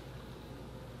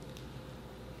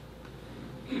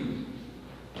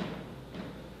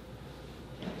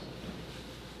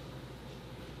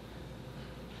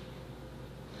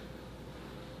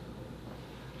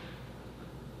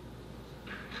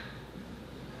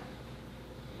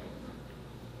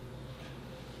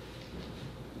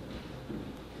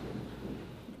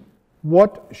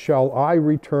 What shall I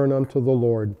return unto the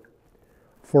Lord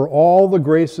for all the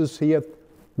graces he hath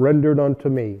rendered unto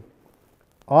me?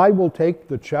 I will take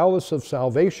the chalice of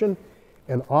salvation,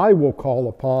 and I will call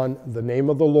upon the name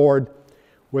of the Lord.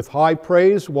 With high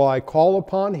praise will I call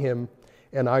upon him,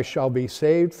 and I shall be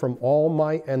saved from all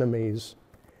my enemies.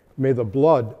 May the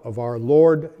blood of our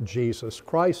Lord Jesus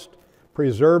Christ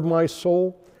preserve my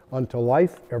soul unto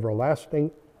life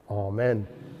everlasting. Amen.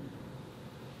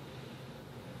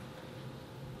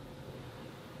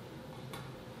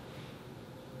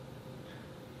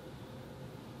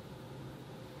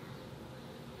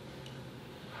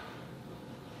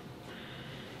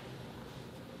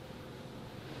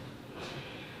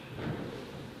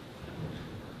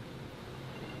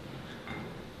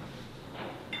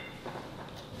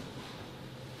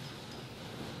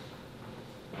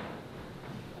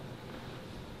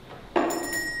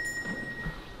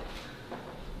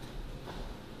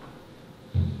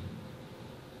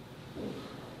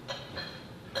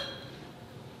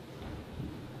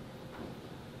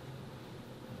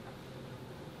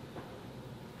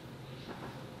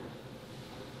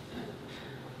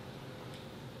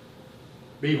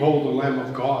 Behold the Lamb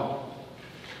of God.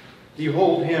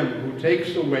 Behold him who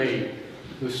takes away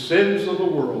the sins of the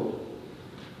world.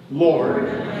 Lord,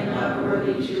 I am not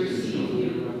worthy to receive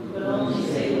you, but only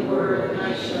say the word, and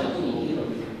I shall be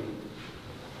healed.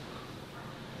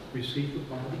 receive the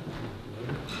body and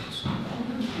blood of Christ.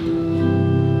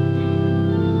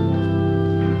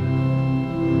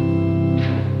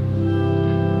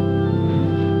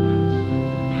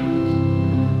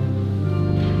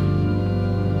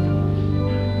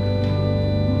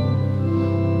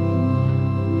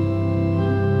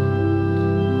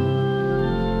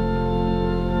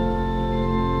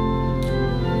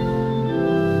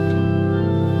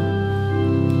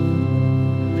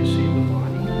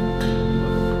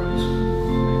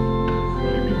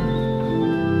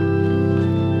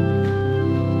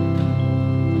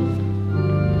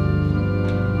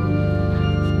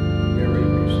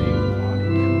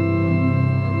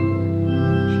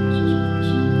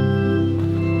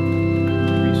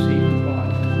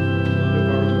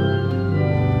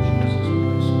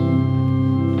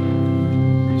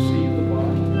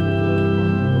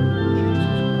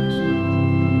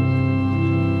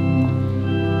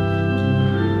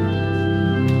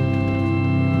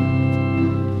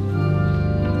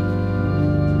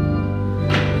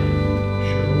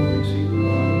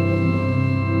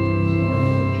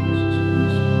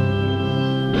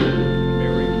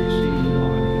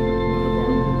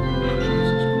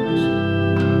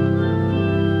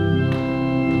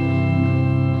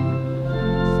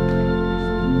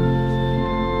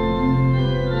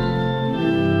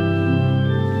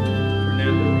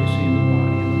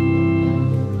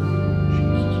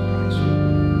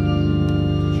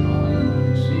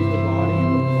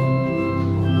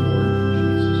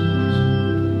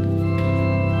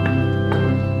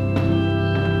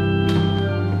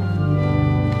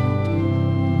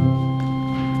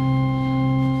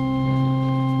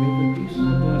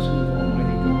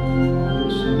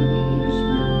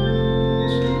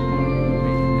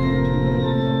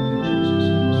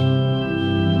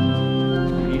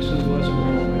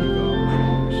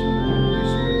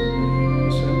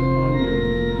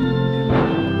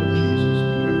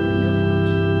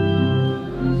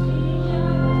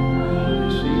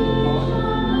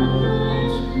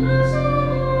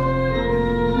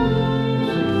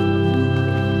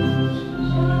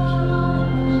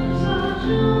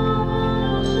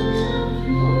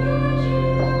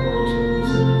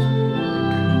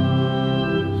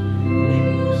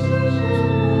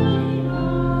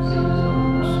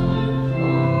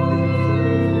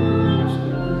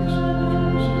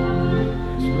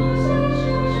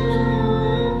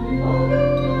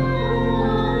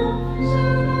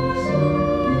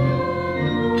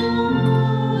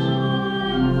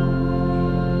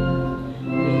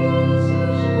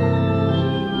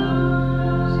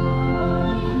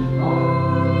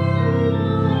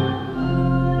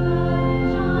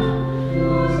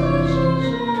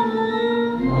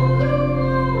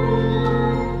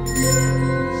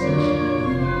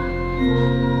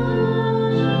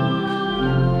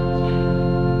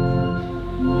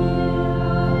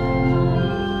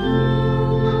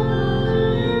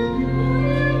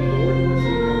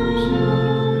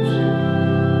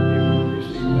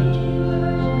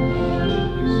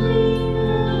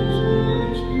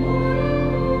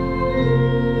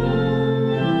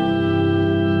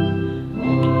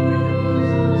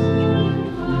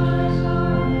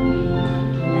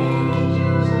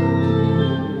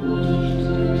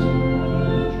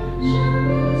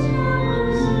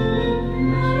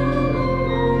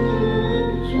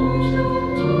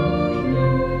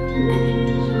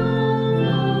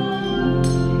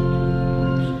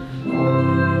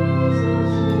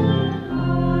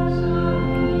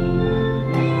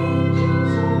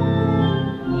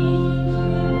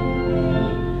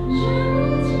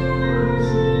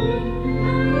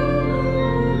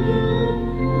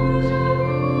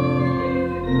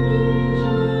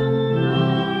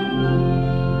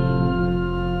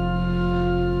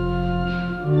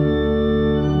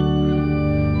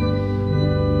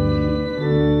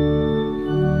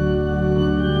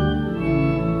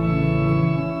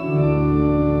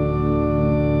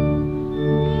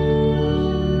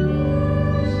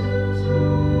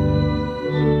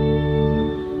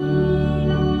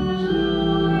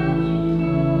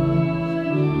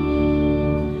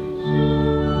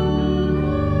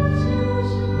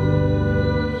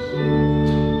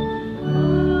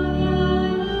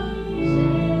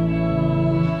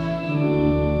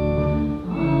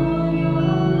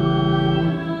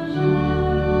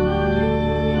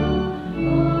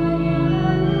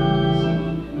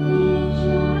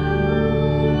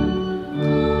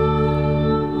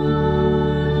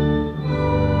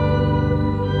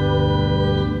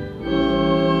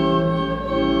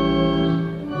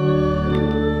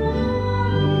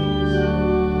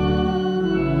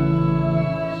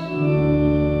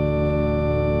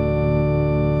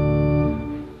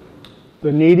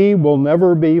 The needy will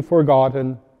never be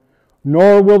forgotten,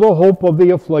 nor will the hope of the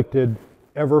afflicted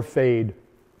ever fade.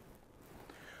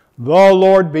 The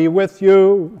Lord be with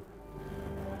you.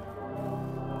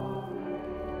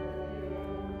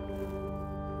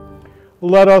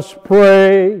 Let us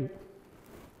pray.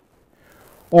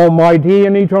 Almighty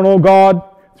and eternal God,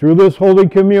 through this Holy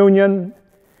Communion,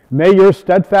 may your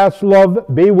steadfast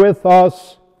love be with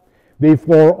us.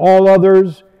 Before all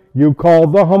others, you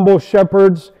called the humble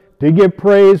shepherds to give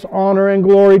praise, honor, and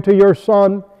glory to your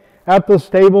Son at the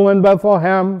stable in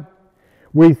Bethlehem.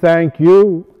 We thank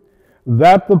you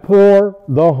that the poor,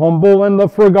 the humble, and the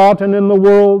forgotten in the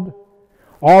world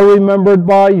are remembered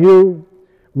by you.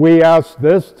 We ask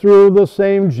this through the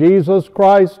same Jesus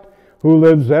Christ, who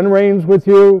lives and reigns with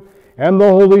you, and the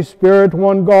Holy Spirit,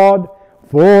 one God,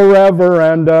 forever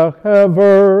and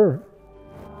ever.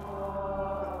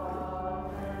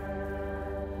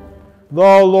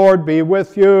 The Lord be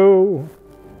with you.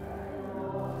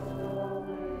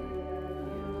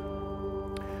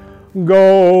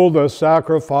 Go, the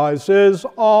sacrifice is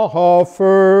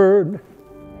offered.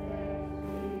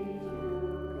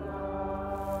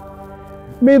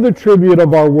 May the tribute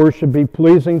of our worship be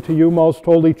pleasing to you, most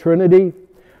holy Trinity.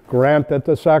 Grant that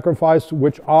the sacrifice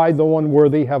which I, though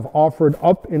unworthy, have offered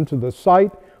up into the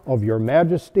sight of your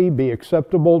majesty be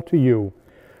acceptable to you.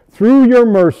 Through your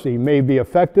mercy may be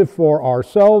effective for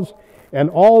ourselves and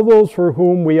all those for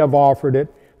whom we have offered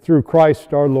it, through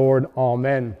Christ our Lord.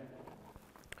 Amen.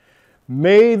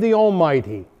 May the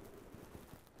Almighty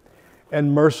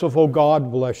and merciful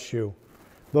God bless you,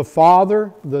 the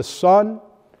Father, the Son,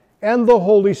 and the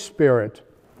Holy Spirit.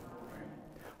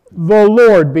 The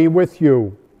Lord be with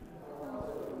you.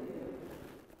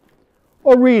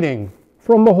 A reading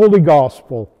from the Holy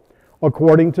Gospel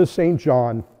according to St.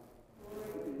 John.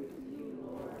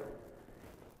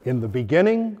 In the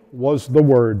beginning was the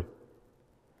Word.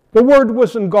 The Word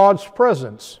was in God's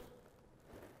presence,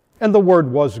 and the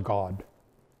Word was God.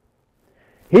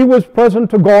 He was present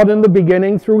to God in the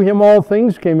beginning. Through him all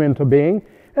things came into being,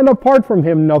 and apart from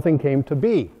him nothing came to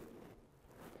be.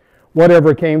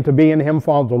 Whatever came to be in him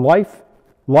found the life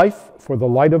for the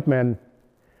light of men.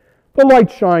 The light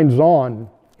shines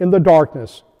on in the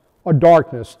darkness, a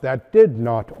darkness that did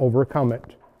not overcome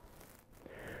it.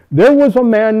 There was a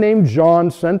man named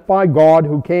John, sent by God,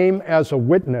 who came as a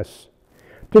witness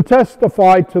to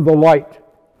testify to the light,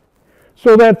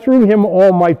 so that through him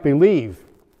all might believe,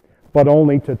 but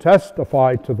only to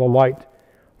testify to the light,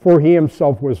 for he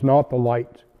himself was not the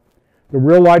light. The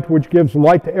real light which gives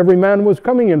light to every man was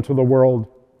coming into the world.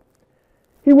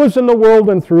 He was in the world,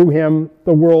 and through him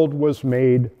the world was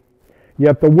made.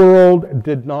 Yet the world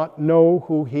did not know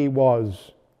who he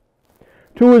was.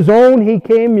 To his own he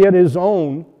came, yet his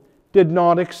own did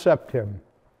not accept him.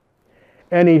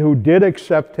 Any who did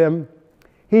accept him,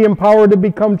 he empowered to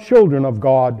become children of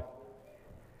God.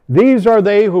 These are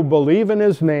they who believe in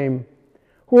his name,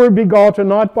 who were begotten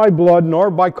not by blood,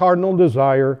 nor by carnal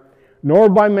desire, nor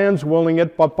by man's willing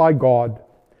it, but by God.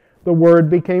 The Word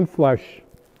became flesh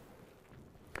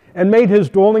and made his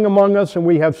dwelling among us, and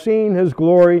we have seen his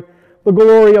glory, the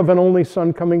glory of an only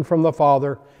Son coming from the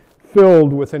Father,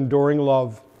 filled with enduring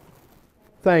love.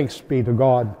 Thanks be to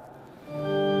God.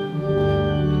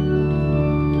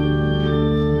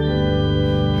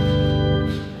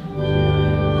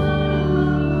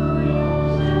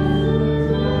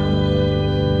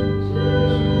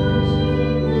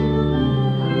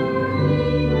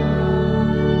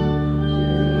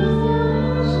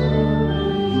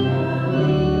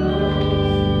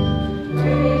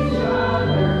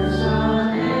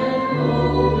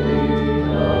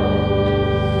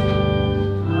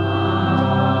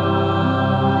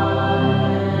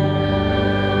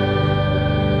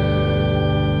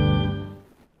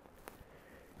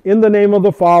 In the name of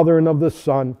the Father, and of the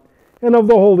Son, and of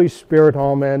the Holy Spirit.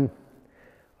 Amen.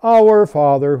 Our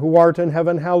Father, who art in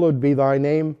heaven, hallowed be thy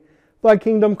name. Thy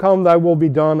kingdom come, thy will be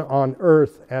done on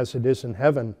earth as it is in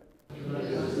heaven.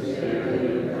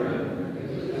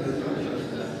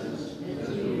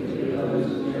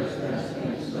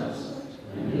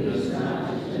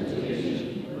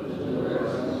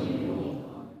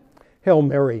 Hail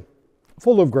Mary,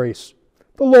 full of grace,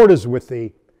 the Lord is with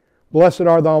thee. Blessed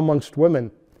art thou amongst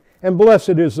women, and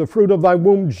blessed is the fruit of thy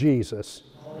womb, Jesus.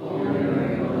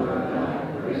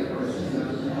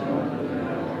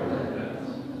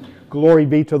 Glory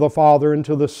be to the Father, and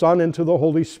to the Son, and to the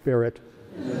Holy Spirit.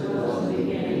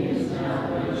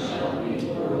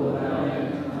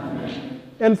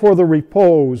 And for the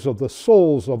repose of the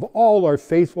souls of all our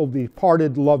faithful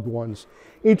departed loved ones,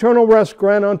 eternal rest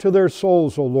grant unto their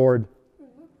souls, O Lord.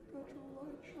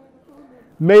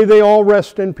 May they all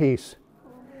rest in peace.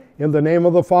 In the name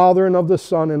of the Father, and of the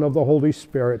Son, and of the Holy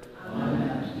Spirit. Amen.